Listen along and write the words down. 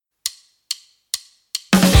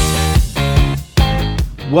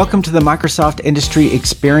Welcome to the Microsoft Industry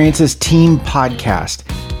Experiences Team Podcast.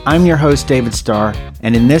 I'm your host, David Starr,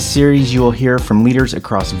 and in this series, you will hear from leaders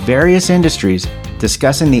across various industries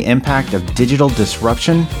discussing the impact of digital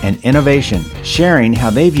disruption and innovation, sharing how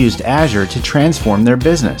they've used Azure to transform their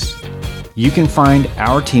business. You can find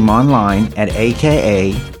our team online at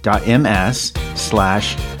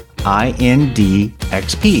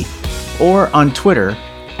aka.ms/INDXP or on Twitter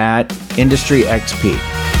at IndustryXP.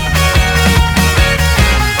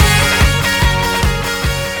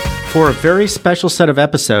 For a very special set of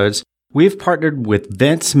episodes, we've partnered with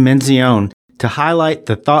Vince Menzione to highlight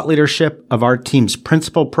the thought leadership of our team's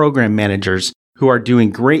principal program managers who are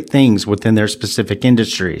doing great things within their specific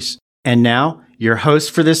industries. And now, your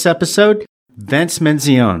host for this episode, Vince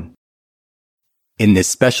Menzione. In this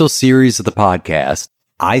special series of the podcast,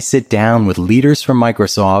 I sit down with leaders from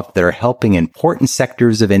Microsoft that are helping important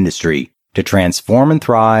sectors of industry to transform and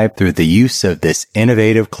thrive through the use of this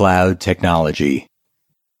innovative cloud technology.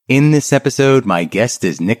 In this episode, my guest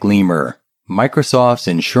is Nick Leamer, Microsoft's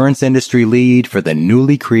insurance industry lead for the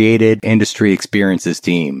newly created Industry Experiences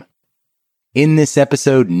team. In this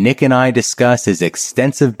episode, Nick and I discuss his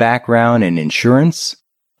extensive background in insurance,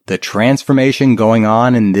 the transformation going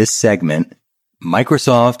on in this segment,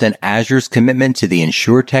 Microsoft and Azure's commitment to the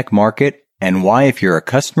InsurTech market, and why if you're a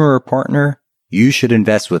customer or partner, you should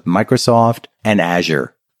invest with Microsoft and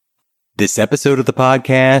Azure. This episode of the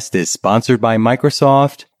podcast is sponsored by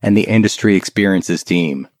Microsoft and the Industry Experiences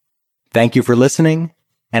team. Thank you for listening,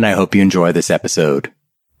 and I hope you enjoy this episode.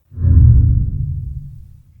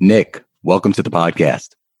 Nick, welcome to the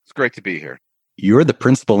podcast. It's great to be here. You're the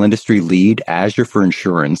principal industry lead, Azure for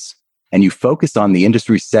Insurance, and you focused on the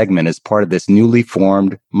industry segment as part of this newly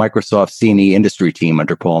formed Microsoft C&E industry team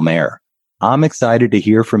under Paul Mayer. I'm excited to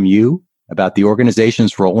hear from you about the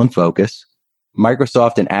organization's role and focus,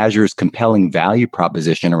 Microsoft and Azure's compelling value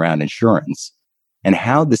proposition around insurance, and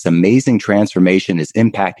how this amazing transformation is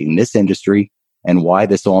impacting this industry and why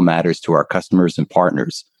this all matters to our customers and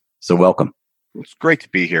partners. So welcome. It's great to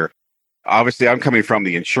be here. Obviously, I'm coming from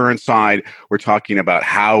the insurance side. We're talking about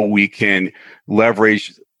how we can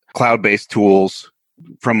leverage cloud-based tools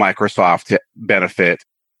from Microsoft to benefit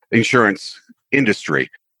insurance industry.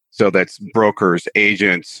 So that's brokers,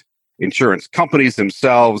 agents, insurance companies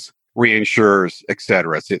themselves, reinsurers, et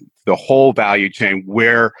cetera. So the whole value chain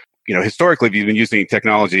where, historically we've been using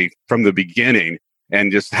technology from the beginning and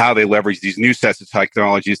just how they leverage these new sets of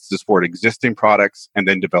technologies to support existing products and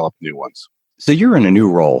then develop new ones. So you're in a new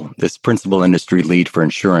role, this principal industry lead for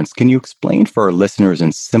insurance. Can you explain for our listeners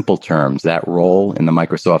in simple terms that role in the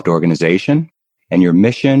Microsoft organization and your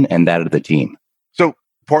mission and that of the team? So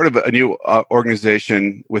part of a new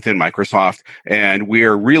organization within Microsoft, and we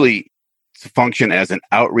are really to function as an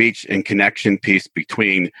outreach and connection piece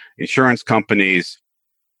between insurance companies,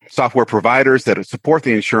 software providers that support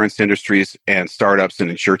the insurance industries, and startups and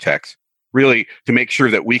insurtechs. Really to make sure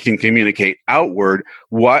that we can communicate outward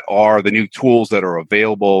what are the new tools that are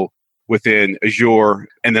available within Azure,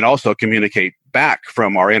 and then also communicate back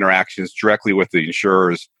from our interactions directly with the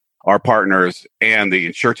insurers, our partners, and the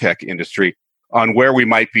insurtech industry on where we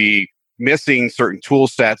might be missing certain tool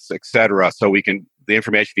sets, et cetera, so the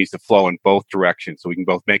information needs to flow in both directions so we can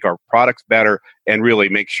both make our products better and really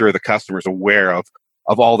make sure the customer's aware of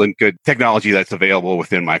all the good technology that's available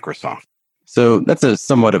within Microsoft. So that's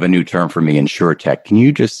somewhat of a new term for me, InsurTech. Can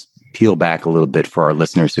you just peel back a little bit for our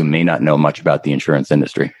listeners who may not know much about the insurance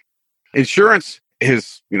industry? Insurance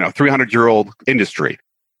is, 300-year-old industry.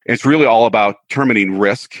 It's really all about terminating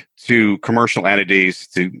risk to commercial entities,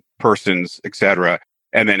 to persons, et cetera,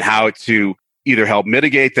 and then how to either help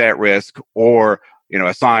mitigate that risk or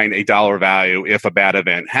assign a dollar value. If a bad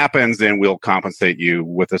event happens, then we'll compensate you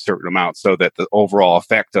with a certain amount so that the overall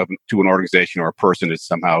effect to an organization or a person is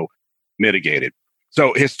somehow mitigated.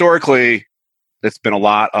 So historically, it's been a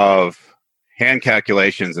lot of hand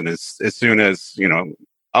calculations. And as soon as,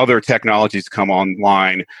 other technologies come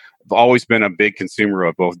online, I've always been a big consumer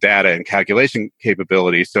of both data and calculation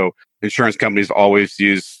capability. So insurance companies always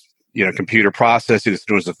use, computer processing as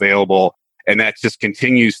soon as available. And that just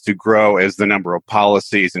continues to grow as the number of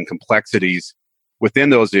policies and complexities within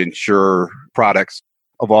those insurer products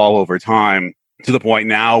evolve over time to the point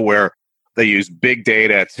now where they use big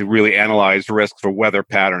data to really analyze risk for weather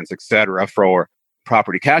patterns, et cetera, for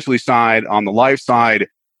property casualty side. On the life side,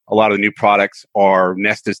 a lot of the new products are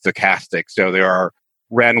nested stochastic. So there are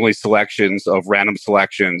randomly selections of random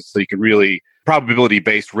selections. So you can really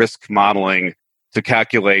probability-based risk modeling to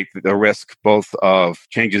calculate the risk both of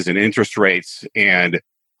changes in interest rates and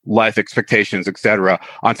life expectations, et cetera,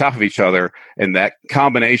 on top of each other. And that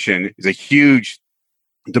combination is a huge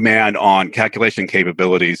demand on calculation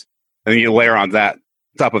capabilities. And then you layer on that,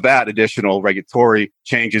 top of that, additional regulatory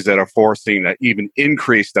changes that are forcing an even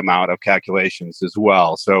increased amount of calculations as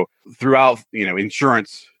well. So throughout,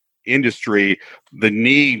 insurance industry, the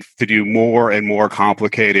need to do more and more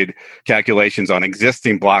complicated calculations on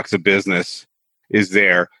existing blocks of business is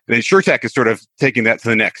there. And InsurTech is sort of taking that to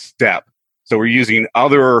the next step. So we're using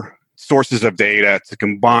other sources of data to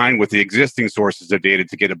combine with the existing sources of data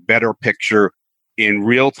to get a better picture in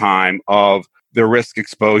real time of the risk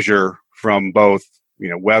exposure from both,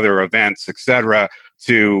 weather events, et cetera,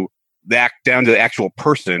 to down to the actual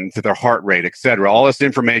person, to their heart rate, et cetera. All this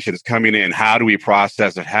information is coming in. How do we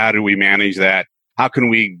process it? How do we manage that? How can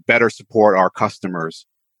we better support our customers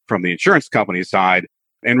from the insurance company side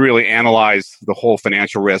and really analyze the whole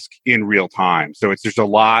financial risk in real time? So there's a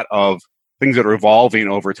lot of things that are evolving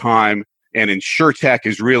over time, and InsurTech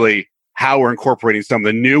is really how we're incorporating some of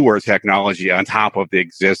the newer technology on top of the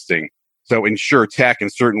existing. So InsurTech in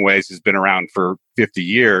certain ways has been around for 50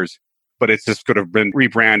 years, but it's just sort of been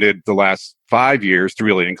rebranded the last 5 years to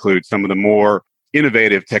really include some of the more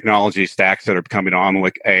innovative technology stacks that are coming on,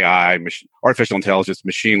 like AI, artificial intelligence,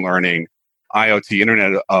 machine learning, IoT,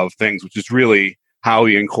 Internet of Things, which is really how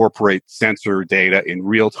we incorporate sensor data in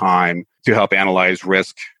real time to help analyze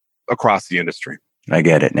risk across the industry. I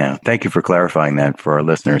get it now. Thank you for clarifying that for our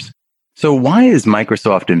listeners. So why is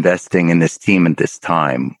Microsoft investing in this team at this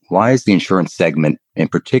time? Why is the insurance segment in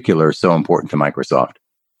particular so important to Microsoft?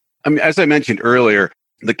 As I mentioned earlier,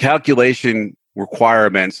 the calculation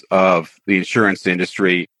requirements of the insurance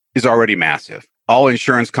industry is already massive. All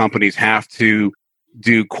insurance companies have to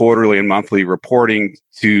do quarterly and monthly reporting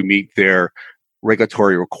to meet their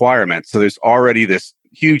regulatory requirements. So there's already this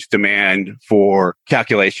huge demand for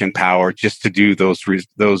calculation power just to do those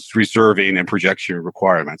reserving and projection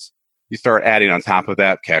requirements. You start adding on top of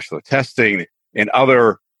that cash flow testing and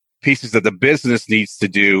other pieces that the business needs to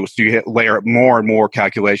do. So you layer more and more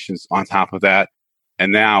calculations on top of that.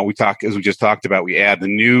 And now as we just talked about, we add the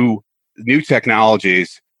new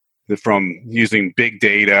technologies from using big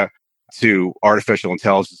data to artificial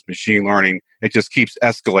intelligence, machine learning. It just keeps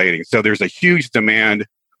escalating. So there's a huge demand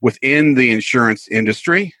within the insurance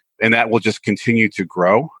industry, and that will just continue to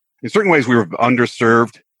grow. In certain ways, we were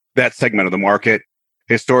underserved that segment of the market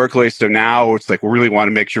historically. So now it's like we really want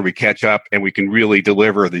to make sure we catch up and we can really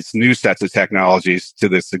deliver these new sets of technologies to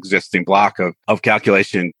this existing block of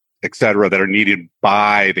calculation, et cetera, that are needed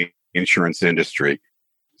by the insurance industry.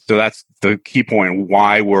 So that's the key point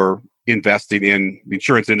why we're investing in the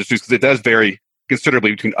insurance industry, because it does vary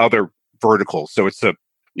considerably between other verticals. So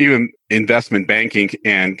even investment banking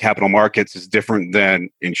and capital markets is different than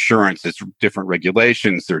insurance. It's different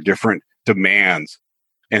regulations. There are different demands.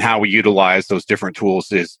 And how we utilize those different tools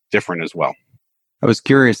is different as well. I was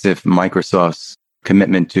curious if Microsoft's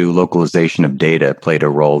commitment to localization of data played a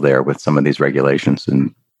role there with some of these regulations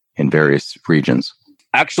in various regions.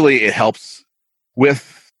 Actually, it helps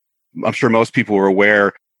with, I'm sure most people were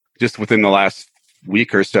aware, just within the last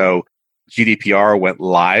week or so, GDPR went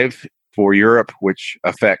live for Europe, which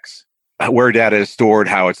affects where data is stored,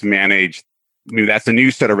 how it's managed. That's a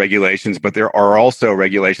new set of regulations, but there are also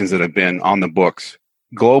regulations that have been on the books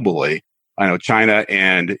globally. I know China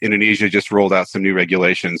and Indonesia just rolled out some new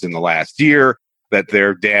regulations in the last year that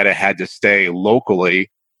their data had to stay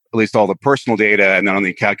locally, at least all the personal data, and then on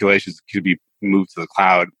the calculations could be moved to the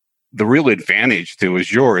cloud. The real advantage to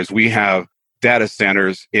Azure is we have data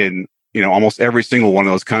centers in almost every single one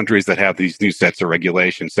of those countries that have these new sets of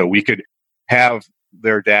regulations. So we could have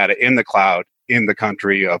their data in the cloud in the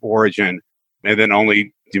country of origin, and then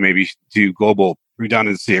only do global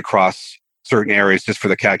redundancy across certain areas just for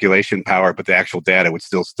the calculation power, but the actual data would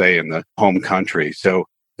still stay in the home country. So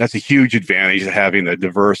that's a huge advantage of having a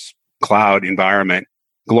diverse cloud environment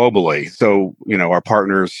globally. So, our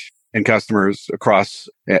partners and customers across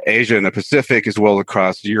Asia and the Pacific, as well as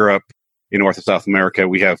across Europe, in North and South America,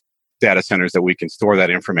 we have data centers that we can store that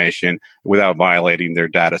information without violating their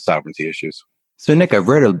data sovereignty issues. So, Nick, I've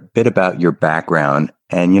read a bit about your background,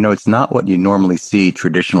 and it's not what you normally see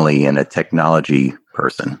traditionally in a technology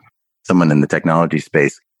person, someone in the technology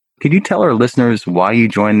space. Could you tell our listeners why you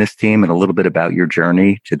joined this team and a little bit about your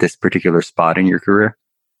journey to this particular spot in your career?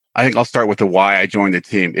 I think I'll start with the why I joined the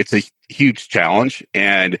team. It's a huge challenge,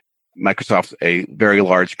 and Microsoft's a very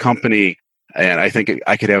large company, and I think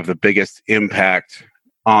I could have the biggest impact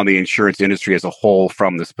on the insurance industry as a whole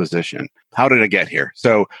from this position. How did I get here?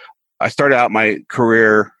 So I started out my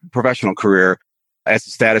professional career as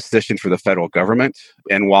a statistician for the federal government.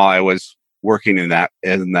 And while I was working in that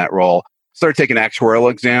role, started taking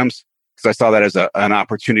actuarial exams because I saw that as an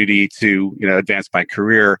opportunity to advance my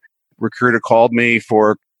career. recruiter called me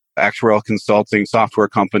for actuarial consulting software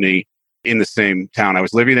company in the same town I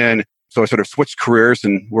was living in. So I sort of switched careers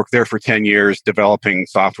and worked there for 10 years, developing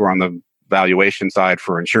software on the valuation side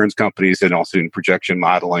for insurance companies and also in projection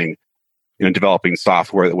modeling, developing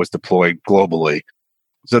software that was deployed globally.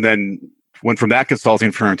 So then went from that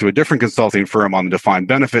consulting firm to a different consulting firm on the defined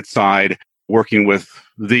benefit side, working with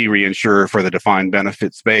the reinsurer for the defined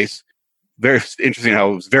benefit space. Very interesting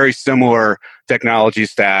how it was very similar technology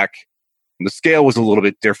stack. The scale was a little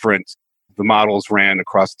bit different. The models ran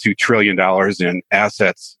across $2 trillion in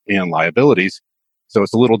assets and liabilities. So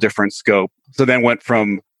it's a little different scope. So then went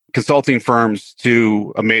from consulting firms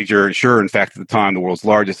to a major insurer, in fact, at the time, the world's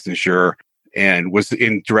largest insurer, and was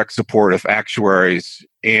in direct support of actuaries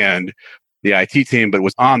and the IT team, but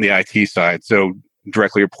was on the IT side. So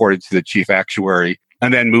directly reported to the chief actuary,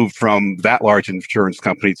 and then moved from that large insurance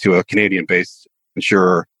company to a Canadian-based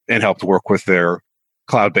insurer and helped work with their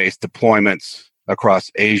cloud-based deployments across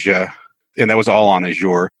Asia. And that was all on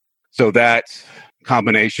Azure. So that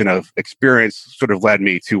combination of experience sort of led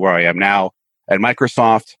me to where I am now at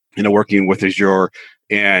Microsoft, working with Azure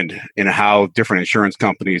and how different insurance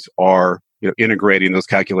companies are integrating those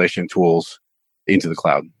calculation tools into the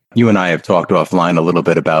cloud. You and I have talked offline a little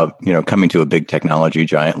bit about, coming to a big technology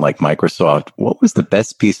giant like Microsoft. What was the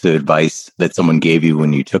best piece of advice that someone gave you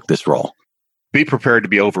when you took this role? Be prepared to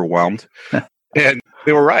be overwhelmed. And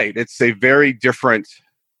they were right. It's a very different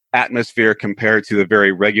atmosphere compared to the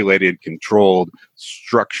very regulated, controlled,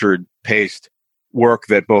 structured, paced work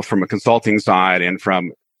that both from a consulting side and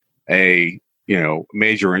from a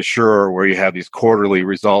major insurer where you have these quarterly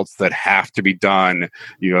results that have to be done.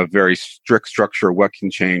 You have very strict structure of what can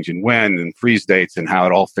change and when and freeze dates and how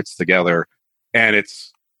it all fits together. And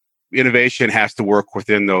it's innovation has to work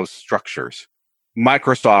within those structures.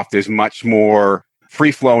 Microsoft is much more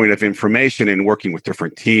free flowing of information and working with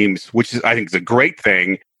different teams, which is, I think, is a great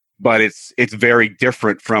thing, but it's very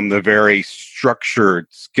different from the very structured,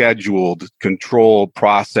 scheduled, controlled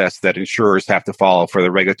process that insurers have to follow for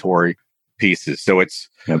the regulatory pieces. So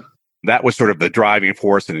that was sort of the driving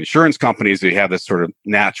force in insurance companies. You have this sort of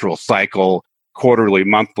natural cycle, quarterly,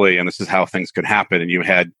 monthly, and this is how things could happen. And you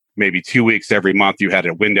had maybe 2 weeks every month, you had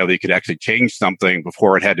a window that you could actually change something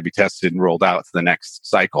before it had to be tested and rolled out to the next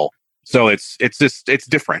cycle. So it's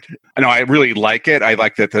different. I know I really like it. I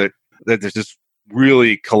like that there's this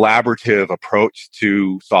really collaborative approach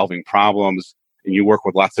to solving problems, and you work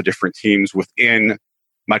with lots of different teams within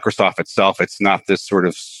Microsoft itself. It's not this sort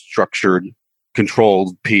of structured,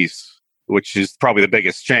 controlled piece, which is probably the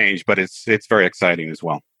biggest change, but it's very exciting as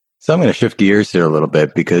well. So I'm going to shift gears here a little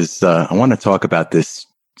bit because I want to talk about this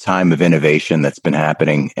time of innovation that's been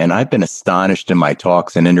happening. And I've been astonished in my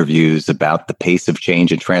talks and interviews about the pace of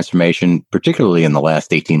change and transformation, particularly in the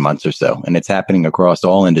last 18 months or so. And it's happening across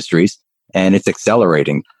all industries, and it's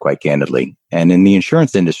accelerating quite candidly. And in the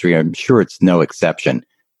insurance industry, I'm sure it's no exception.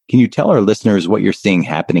 Can you tell our listeners what you're seeing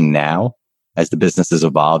happening now as the business is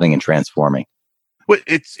evolving and transforming? Well,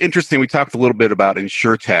 it's interesting. We talked a little bit about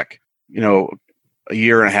InsurTech, a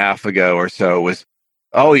year and a half ago or so was,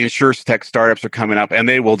 the InsurTech startups are coming up and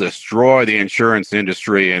they will destroy the insurance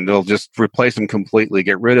industry and they'll just replace them completely,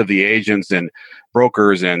 get rid of the agents and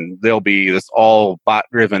brokers, and they'll be this all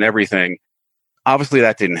bot-driven everything. Obviously,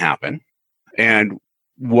 that didn't happen. And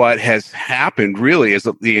what has happened really is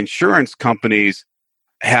that the insurance companies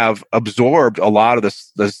have absorbed a lot of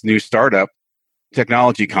this new startup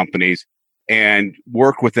technology companies and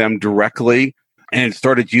worked with them directly and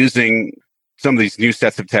started using some of these new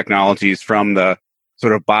sets of technologies from the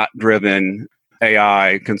sort of bot-driven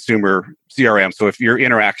AI consumer CRM. So if your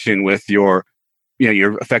interaction with you're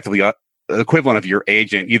effectively the equivalent of your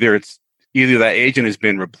agent, either that agent has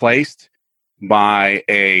been replaced by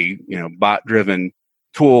a bot-driven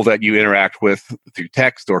tool that you interact with through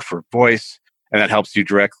text or for voice, and that helps you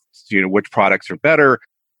direct which products are better,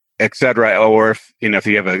 et cetera. Or if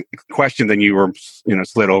you have a question, then you were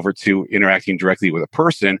slid over to interacting directly with a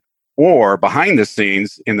person. Or behind the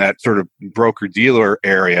scenes in that sort of broker-dealer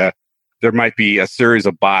area, there might be a series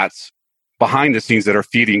of bots behind the scenes that are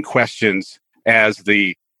feeding questions as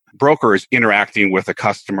the broker is interacting with a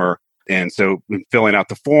customer. And so filling out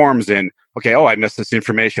the forms and, I missed this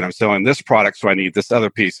information. I'm selling this product, so I need this other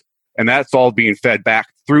piece. And that's all being fed back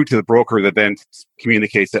through to the broker that then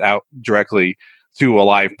communicates it out directly to a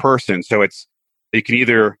live person. So you can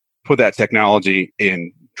either put that technology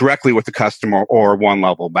in directly with the customer or one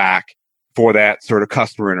level back for that sort of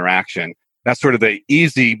customer interaction. That's sort of the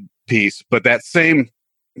easy piece, but that same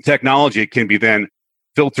technology can be then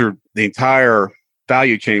filtered the entire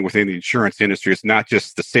value chain within the insurance industry. It's not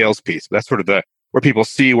just the sales piece. That's sort of where people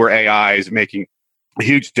see where AI is making a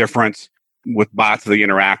huge difference with bots that they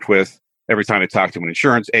interact with every time they talk to an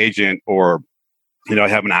insurance agent or,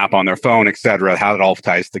 have an app on their phone, et cetera, how it all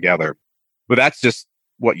ties together. But that's just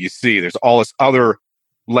what you see. There's all this other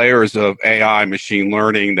layers of AI machine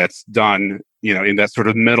learning that's done, in that sort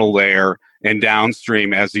of middle layer and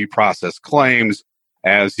downstream as you process claims,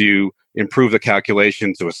 as you improve the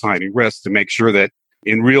calculations of assigning risk to make sure that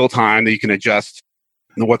in real time that you can adjust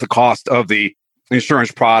what the cost of the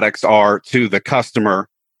insurance products are to the customer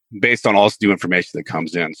based on all this new information that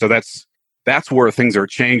comes in. So that's where things are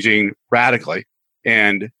changing radically.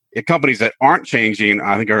 And companies that aren't changing,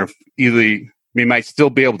 I think are either, might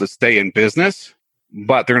still be able to stay in business,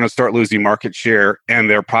 but they're going to start losing market share and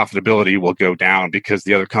their profitability will go down because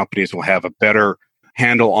the other companies will have a better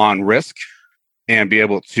handle on risk and be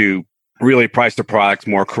able to really price the products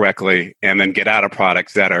more correctly and then get out of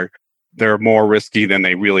products they're more risky than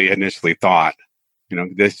they really initially thought. The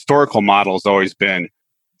historical model has always been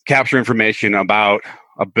capture information about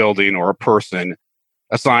a building or a person,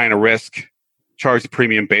 assign a risk, charge the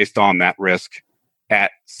premium based on that risk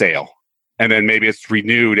at sale. And then maybe it's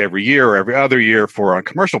renewed every year or every other year for a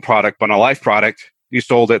commercial product, but on a life product, you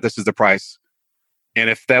sold it, this is the price. And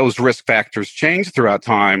if those risk factors change throughout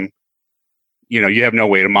time, you have no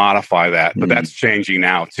way to modify that. But that's changing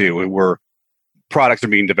now too, where products are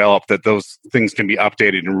being developed that those things can be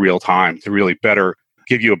updated in real time to really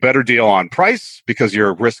give you a better deal on price because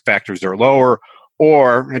your risk factors are lower,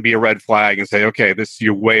 or maybe a red flag and say, okay,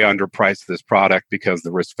 you're way underpriced this product because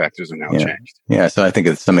the risk factors are now changed. Yeah. So I think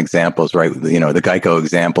of some examples, right? The Geico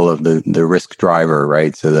example of the risk driver,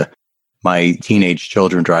 right? So my teenage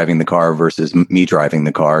children driving the car versus me driving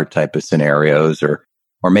the car type of scenarios, or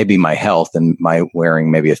maybe my health and my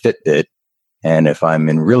wearing maybe a Fitbit. And if I'm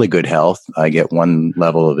in really good health, I get one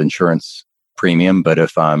level of insurance premium. But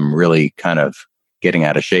if I'm really kind of getting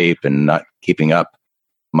out of shape and not keeping up,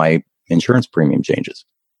 my insurance premium changes.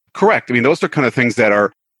 Correct. Those are kind of things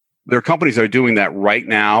there are companies that are doing that right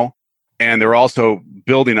now. And they're also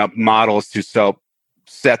building up models to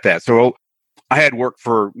set that. So I had worked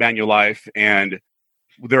for Manulife and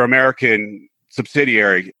their American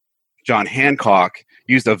subsidiary, John Hancock,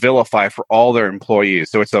 used Abilify for all their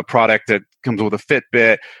employees. So it's a product that comes with a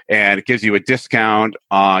Fitbit and it gives you a discount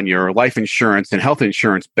on your life insurance and health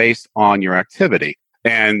insurance based on your activity.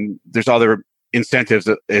 And there's other incentives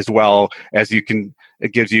as well as it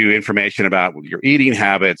gives you information about your eating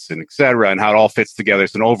habits and et cetera, and how it all fits together.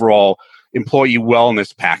 It's an overall employee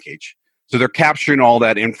wellness package. So they're capturing all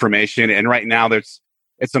that information. And right now it's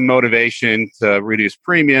a motivation to reduce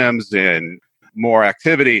premiums and more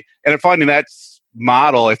activity. And I'm finding that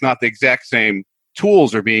model, if not the exact same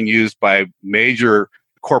tools, are being used by major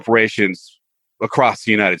corporations across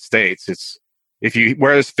the United States. It's if you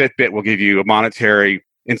wear this Fitbit, will give you a monetary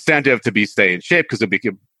incentive to stay in shape because it'll be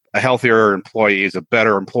a healthier employee is a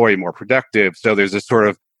better employee, more productive. So there's a sort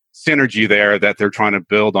of synergy there that they're trying to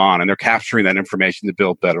build on, and they're capturing that information to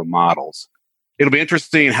build better models. It'll be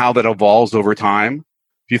interesting how that evolves over time.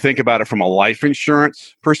 If you think about it from a life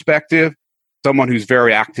insurance perspective, someone who's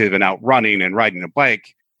very active and out running and riding a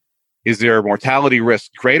bike, is their mortality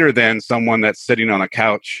risk greater than someone that's sitting on a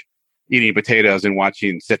couch eating potatoes and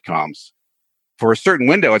watching sitcoms? For a certain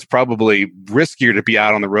window, it's probably riskier to be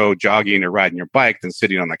out on the road jogging or riding your bike than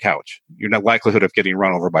sitting on the couch. Your likelihood of getting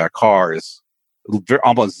run over by a car is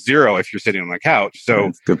almost zero if you're sitting on the couch. So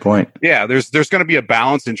that's a good point. Yeah, there's going to be a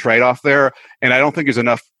balance and trade-off there. And I don't think there's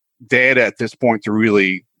enough data at this point to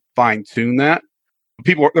really fine-tune that.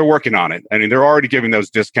 They're working on it. They're already giving those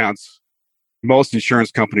discounts. Most insurance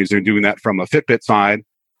companies are doing that from a Fitbit side.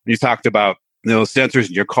 You talked about those sensors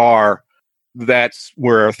in your car. That's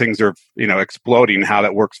where things are, exploding. How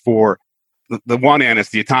that works for the one end is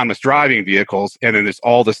the autonomous driving vehicles, and then there's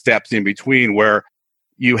all the steps in between where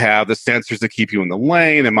you have the sensors that keep you in the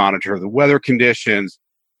lane and monitor the weather conditions,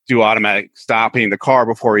 do automatic stopping the car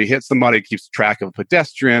before he hits somebody, keeps track of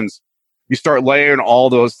pedestrians. You start layering all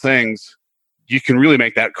those things, you can really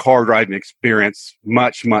make that car driving experience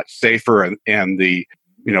much, much safer, and the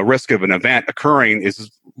risk of an event occurring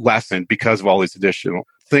is lessened because of all these additional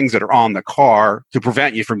things that are on the car to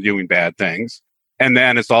prevent you from doing bad things. And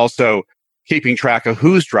then it's also keeping track of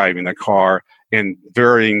who's driving the car and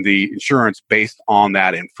varying the insurance based on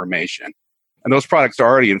that information. And those products are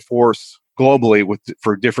already in force globally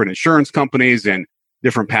for different insurance companies and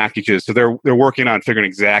different packages. So they're working on figuring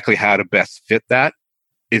exactly how to best fit that.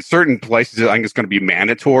 In certain places, I think it's going to be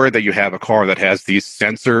mandatory that you have a car that has these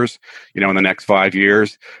sensors, in the next 5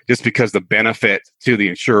 years, just because the benefit to the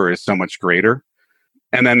insurer is so much greater.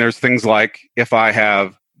 And then there's things like, if I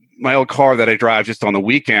have my old car that I drive just on the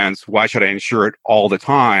weekends, why should I insure it all the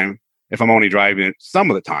time? if I'm only driving it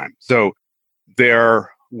some of the time. So there are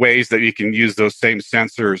ways that you can use those same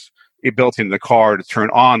sensors built into the car to turn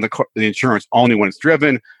on the insurance only when it's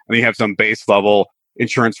driven, and you have some base level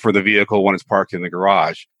insurance for the vehicle when it's parked in the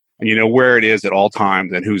garage. And you know where it is at all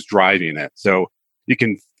times and who's driving it. So you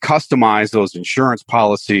can customize those insurance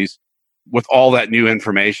policies with all that new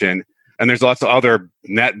information. And there's lots of other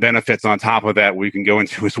net benefits on top of that we can go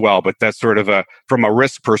into as well. But that's sort of from a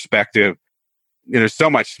risk perspective, there's so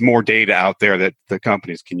much more data out there that the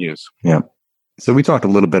companies can use. Yeah. So we talked a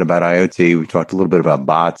little bit about IoT. We talked a little bit about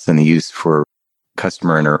bots and the use for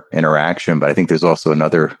customer interaction. But I think there's also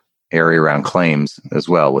another area around claims as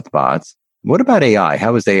well with bots. What about AI?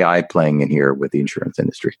 How is AI playing in here with the insurance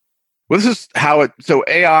industry? Well, this is so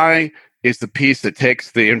AI is the piece that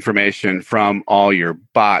takes the information from all your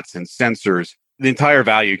bots and sensors, the entire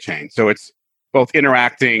value chain. So it's both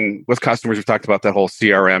interacting with customers. We've talked about that whole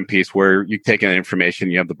CRM piece where you take in information,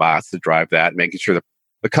 you have the bots that drive that, making sure that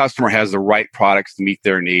the customer has the right products to meet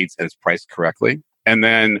their needs and it's priced correctly. And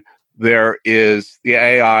then there is the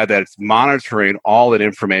AI that's monitoring all that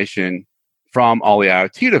information from all the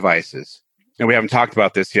IoT devices. And we haven't talked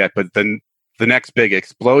about this yet, but then the next big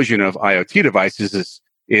explosion of IoT devices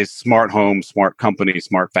is smart home, smart company,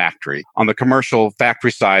 smart factory. On the commercial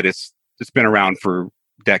factory side, it's been around for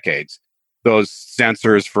decades. Those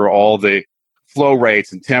sensors for all the flow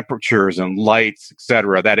rates and temperatures and lights, et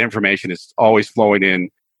cetera, that information is always flowing in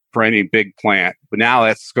for any big plant. But now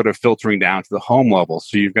that's sort of filtering down to the home level.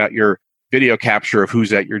 So you've got your video capture of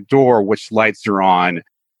who's at your door, which lights are on,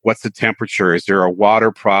 what's the temperature, is there a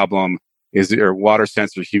water problem, is there a water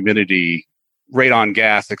sensor, humidity, radon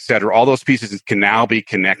gas, et cetera. All those pieces can now be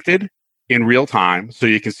connected in real time so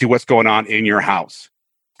you can see what's going on in your house.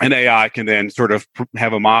 And AI can then sort of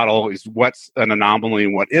have a model, is what's an anomaly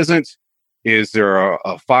and what isn't. Is there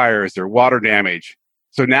a fire? Is there water damage?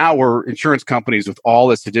 So now insurance companies with all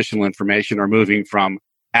this additional information are moving from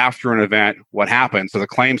after an event, what happened, so the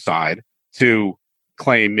claim side, to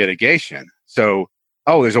claim mitigation. So,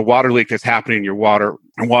 there's a water leak that's happening in your water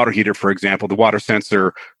heater, for example. The water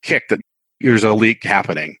sensor kicked that there's a leak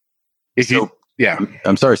happening.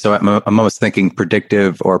 I'm sorry. So I'm almost thinking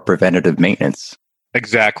predictive or preventative maintenance.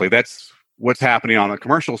 Exactly. That's what's happening on the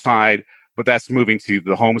commercial side, but that's moving to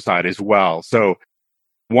the home side as well. So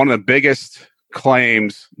one of the biggest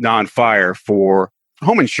claims non-fire for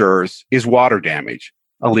home insurers is water damage,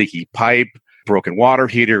 a leaky pipe, broken water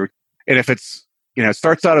heater. And if it's, it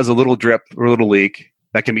starts out as a little drip or a little leak,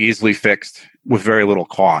 that can be easily fixed with very little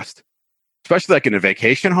cost. Especially like in a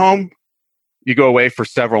vacation home, you go away for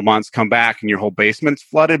several months, come back and your whole basement's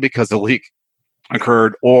flooded because a leak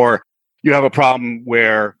occurred, or you have a problem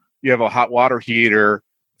where you have a hot water heater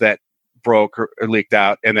that broke or leaked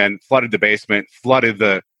out and then flooded the basement, flooded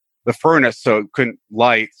the furnace so it couldn't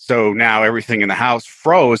light. So now everything in the house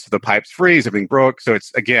froze, the pipes freeze, everything broke. So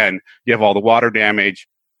it's, again, you have all the water damage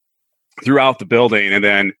throughout the building, and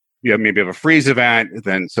then you have maybe a freeze event.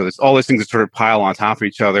 So there's all these things that sort of pile on top of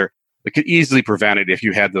each other. It could easily prevent it if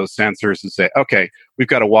you had those sensors and say, okay, we've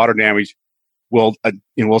got a water damage. We'll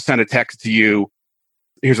send a text to you.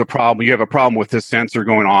 Here's a problem. You have a problem with this sensor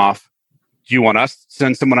going off. Do you want us to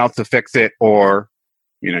send someone else to fix it, or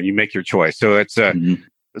you make your choice? So it's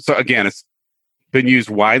so again, it's been used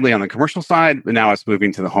widely on the commercial side, but now it's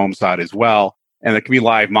moving to the home side as well. And it can be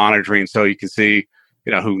live monitoring, so you can see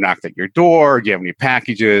who knocked at your door, do you have any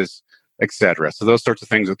packages, et cetera. So those sorts of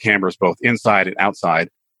things with cameras both inside and outside.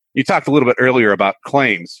 You talked a little bit earlier about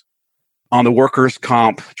claims. On the workers'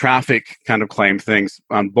 comp traffic kind of claim things,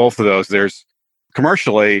 on both of those, there's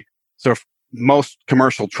commercially, so most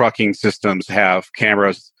commercial trucking systems have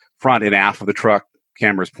cameras front and aft of the truck,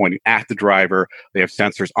 cameras pointing at the driver. They have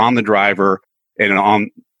sensors on the driver and on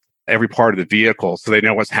every part of the vehicle, so they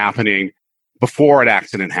know what's happening before an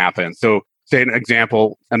accident happens. So say an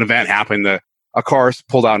example, an event happened, a car's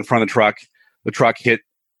pulled out in front of the truck hit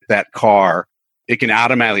that car. It can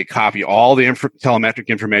automatically copy all the telemetric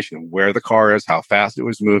information, where the car is, how fast it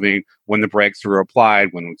was moving, when the brakes were applied,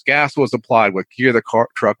 when gas was applied, what gear the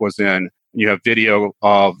truck was in. You have video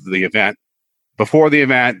of the event before the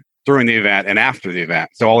event, during the event, and after the event.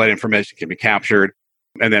 So all that information can be captured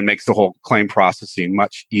and then makes the whole claim processing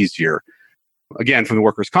much easier. Again, from the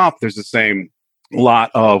workers' comp, there's the same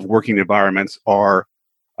lot of working environments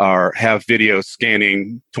have video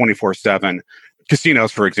scanning 24/7.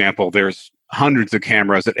 Casinos, for example, there's hundreds of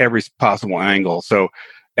cameras at every possible angle. So,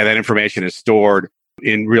 and that information is stored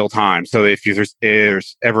in real time. So if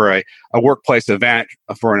there's ever a workplace event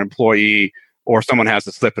for an employee, or someone has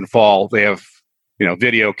a slip and fall, they have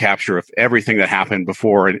video capture of everything that happened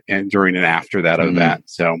before and during and after that event.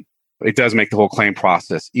 So It does make the whole claim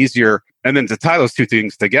process easier. And then to tie those two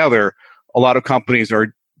things together, a lot of companies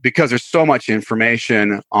are, because there's so much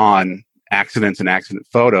information on accidents and accident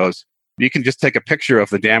photos, you can just take a picture of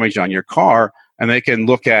the damage on your car and they can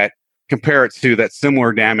compare it to that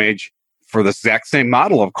similar damage for the exact same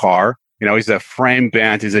model of car. Is a frame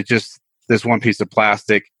bent? Is it just this one piece of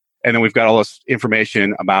plastic? And then we've got all this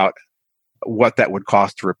information about what that would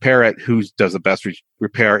cost to repair it, who does the best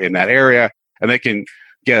repair in that area, and they can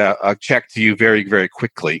get a check to you very, very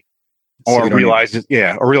quickly. Or realize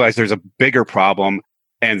there's a bigger problem,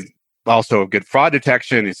 and also a good fraud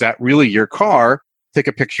detection. Is that really your car? Take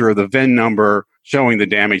a picture of the VIN number showing the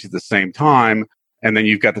damage at the same time, and then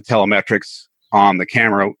you've got the telemetrics on the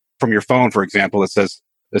camera from your phone, for example, that says,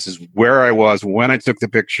 this is where I was when I took the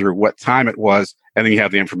picture, what time it was, and then you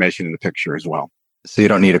have the information in the picture as well. So you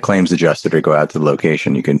don't need a claims adjuster to go out to the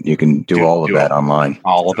location. You can do all of that online.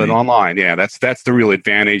 All of it online. Yeah, that's the real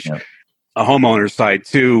advantage. Yeah. A homeowner's side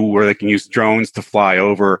too, where they can use drones to fly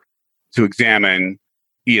over to examine,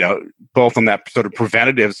 both on that sort of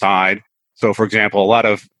preventative side. So, for example,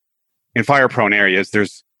 in fire-prone areas,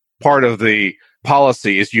 there's part of the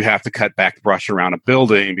policy is you have to cut back the brush around a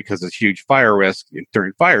building because there's huge fire risk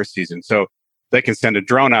during fire season. So they can send a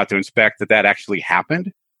drone out to inspect that actually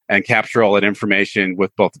happened and capture all that information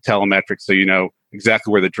with both the telemetrics, so you know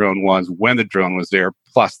exactly where the drone was, when the drone was there,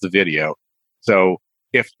 plus the video. So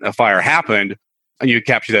if a fire happened and you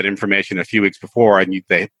capture that information a few weeks before and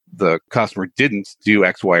the customer didn't do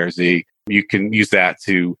X, Y, or Z, you can use that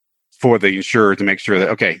for the insurer to make sure that,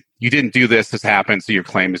 okay, you didn't do this happened, so your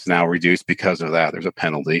claim is now reduced because of that. There's a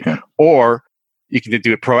penalty. Yeah. Or you can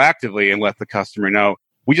do it proactively and let the customer know,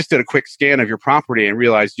 we just did a quick scan of your property and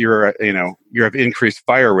realized you have increased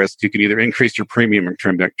fire risk. You can either increase your premium or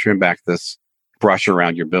trim back this brush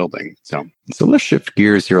around your building. So let's shift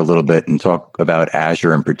gears here a little bit and talk about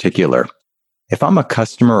Azure in particular. If I'm a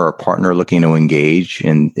customer or a partner looking to engage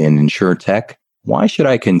in InsurTech, why should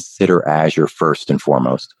I consider Azure first and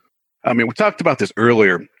foremost? I mean, we talked about this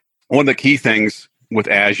earlier. One of the key things with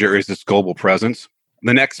Azure is its global presence.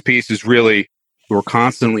 The next piece is really, we're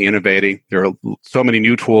constantly innovating. There are so many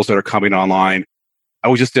new tools that are coming online. I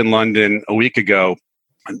was just in London a week ago,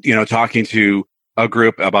 talking to a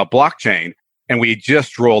group about blockchain, and we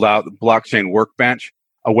just rolled out the blockchain workbench,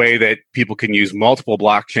 a way that people can use multiple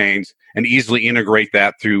blockchains and easily integrate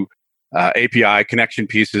that through API connection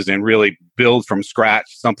pieces and really build from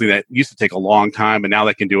scratch something that used to take a long time, and now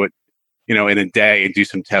they can do it in a day and do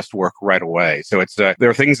some test work right away. So there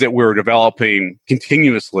are things that we're developing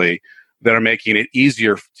continuously that are making it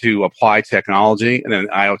easier to apply technology. And then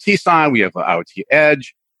the IoT side, we have IoT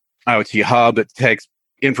Edge, IoT Hub that takes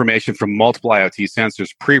information from multiple IoT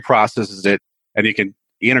sensors, pre-processes it, and you can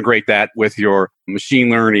integrate that with your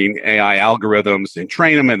machine learning AI algorithms and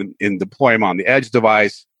train them and deploy them on the edge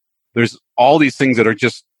device. There's all these things that are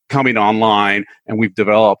just coming online, and we've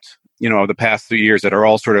developed, over the past 3 years that are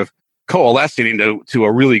all sort of coalescing into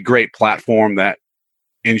a really great platform that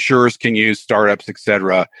insurers can use, startups, et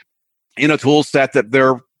cetera, in a tool set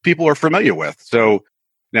that people are familiar with. So,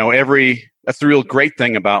 that's the real great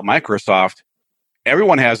thing about Microsoft.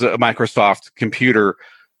 Everyone has a Microsoft computer,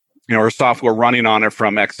 or software running on it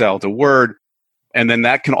from Excel to Word, and then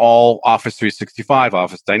that can all Office 365,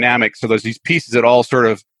 Office Dynamics. So there's these pieces that all sort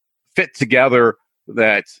of fit together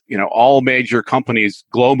that, all major companies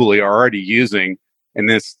globally are already using, and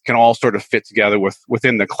this can all sort of fit together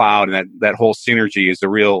within the cloud, and that whole synergy is a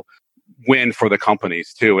real win for the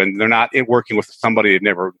companies too. And they're not working with somebody they've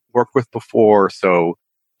never worked with before. So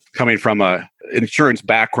coming from an insurance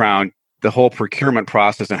background, the whole procurement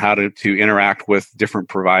process and how to interact with different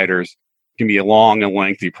providers can be a long and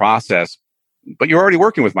lengthy process. But you're already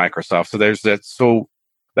working with Microsoft. So there's that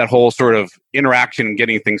whole sort of interaction and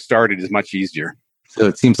getting things started is much easier. So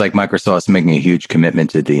it seems like Microsoft's making a huge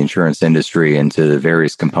commitment to the insurance industry and to the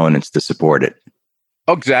various components to support it.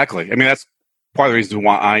 Oh, exactly. I mean, that's part of the reason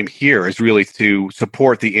why I'm here, is really to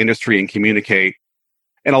support the industry and communicate.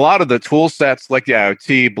 And a lot of the tool sets like the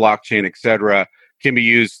IoT, blockchain, et cetera, can be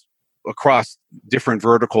used across different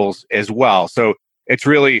verticals as well. So it's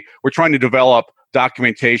really, we're trying to develop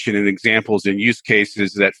documentation and examples and use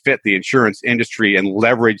cases that fit the insurance industry and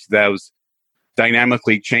leverage those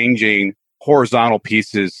dynamically changing horizontal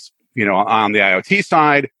pieces, on the IoT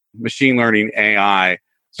side, machine learning, AI.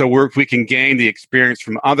 So we can gain the experience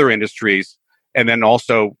from other industries and then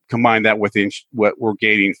also combine that with what we're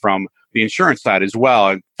gaining from the insurance side as well,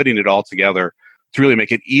 and fitting it all together to really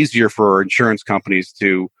make it easier for insurance companies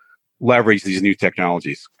to leverage these new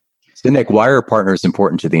technologies. So Nick, why are partners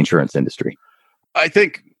important to the insurance industry? I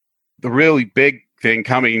think the really big thing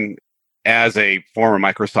coming as a former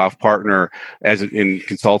Microsoft partner, in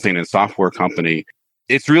consulting and software company,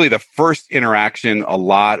 it's really the first interaction a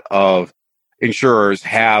lot of insurers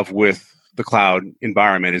have with the cloud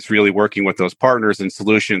environment. Is really working with those partners and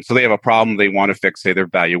solutions. So they have a problem they want to fix, say their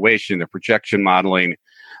valuation, their projection modeling.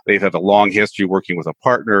 They have a long history working with a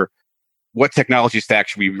partner. What technology stack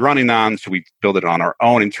should we be running on? Should we build it on our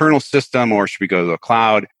own internal system, or should we go to the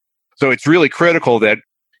cloud? So it's really critical that,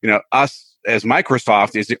 us as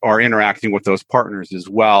Microsoft are interacting with those partners as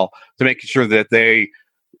well to make sure that they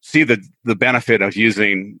see the benefit of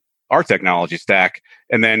using our technology stack,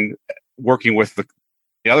 and then working with the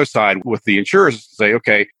other side with the insurers to say,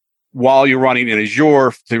 okay, while you're running in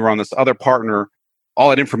Azure to run this other partner, all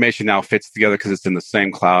that information now fits together because it's in the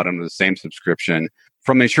same cloud under the same subscription.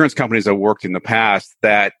 From the insurance companies I've worked in the past,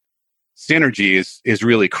 that synergy is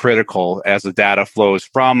really critical as the data flows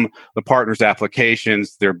from the partner's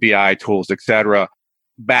applications, their BI tools, et cetera,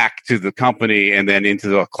 back to the company and then into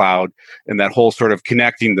the cloud. And that whole sort of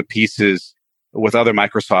connecting the pieces with other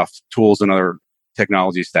Microsoft tools and other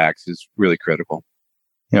technology stacks is really critical.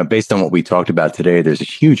 Based on what we talked about today, there's a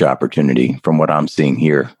huge opportunity from what I'm seeing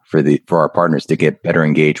here for our partners to get better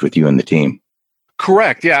engaged with you and the team.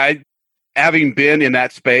 Correct. Yeah. Having been in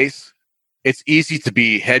that space, it's easy to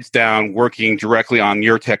be heads down, working directly on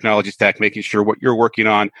your technology stack, making sure what you're working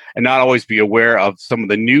on, and not always be aware of some of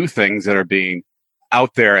the new things that are being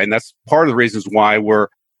out there. And that's part of the reasons why we're,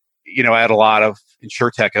 at a lot of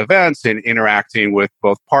InsurTech events and interacting with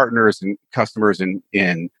both partners and customers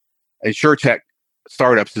in InsurTech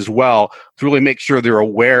startups as well, to really make sure they're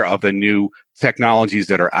aware of the new technologies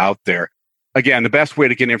that are out there. Again, the best way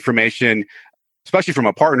to get information, especially from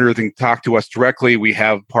a partner, they can talk to us directly. We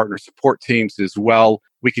have partner support teams as well.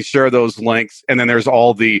 We can share those links. And then there's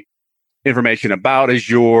all the information about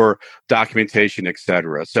Azure, documentation, et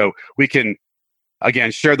cetera. So we can,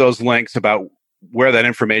 again, share those links about where that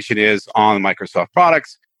information is on Microsoft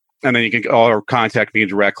products. And then you can or contact me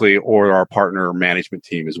directly or our partner management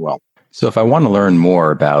team as well. So if I want to learn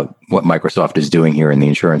more about what Microsoft is doing here in the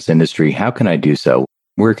insurance industry, how can I do so?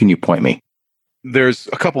 Where can you point me? There's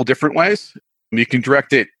a couple different ways. You can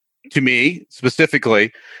direct it to me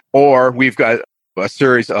specifically, or we've got a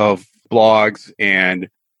series of blogs and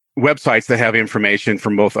websites that have information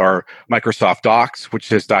from both our Microsoft Docs, which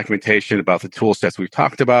has documentation about the tool sets we've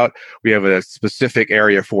talked about. We have a specific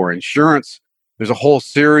area for insurance. There's a whole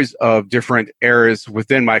series of different areas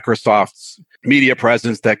within Microsoft's media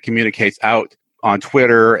presence that communicates out on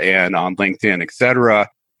Twitter and on LinkedIn, et cetera.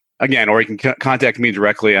 Again, or you can contact me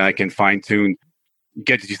directly and I can fine tune,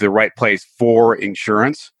 get you to the right place for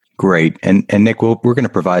insurance. Great. And Nick, we're going to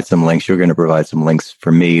provide some links. You're going to provide some links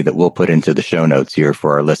for me that we'll put into the show notes here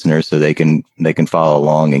for our listeners so they can follow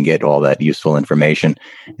along and get all that useful information.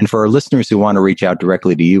 And for our listeners who want to reach out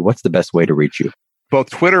directly to you, what's the best way to reach you?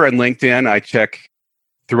 Both Twitter and LinkedIn, I check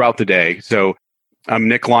throughout the day. So I'm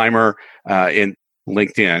Nick Limer in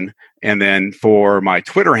LinkedIn. And then for my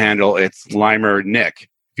Twitter handle, it's Limer Nick.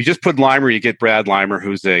 If you just put Limer, you get Brad Limer,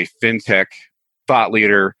 who's a fintech thought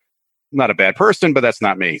leader. Not a bad person, but that's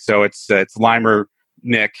not me. So it's Limer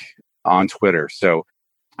Nick on Twitter. So,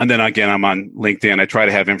 and then again, I'm on LinkedIn. I try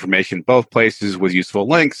to have information both places with useful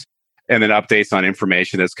links and then updates on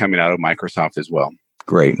information that's coming out of Microsoft as well.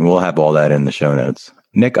 Great. And we'll have all that in the show notes.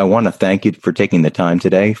 Nick, I want to thank you for taking the time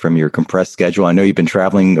today from your compressed schedule. I know you've been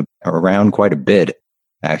traveling around quite a bit,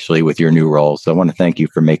 actually, with your new role. So I want to thank you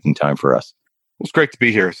for making time for us. Well, it's great to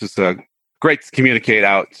be here. It's just great to communicate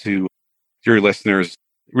out to your listeners.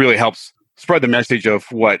 It really helps spread the message of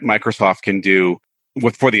what Microsoft can do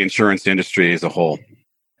for the insurance industry as a whole.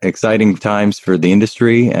 Exciting times for the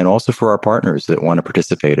industry and also for our partners that want to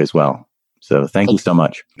participate as well. So thank you so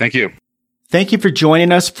much. Thank you. Thank you for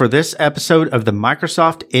joining us for this episode of the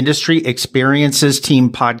Microsoft Industry Experiences Team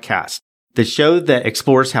podcast, the show that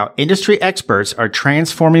explores how industry experts are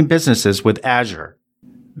transforming businesses with Azure.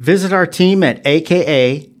 Visit our team at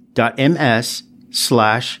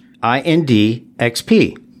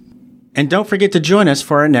aka.ms/INDXP. And don't forget to join us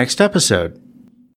for our next episode.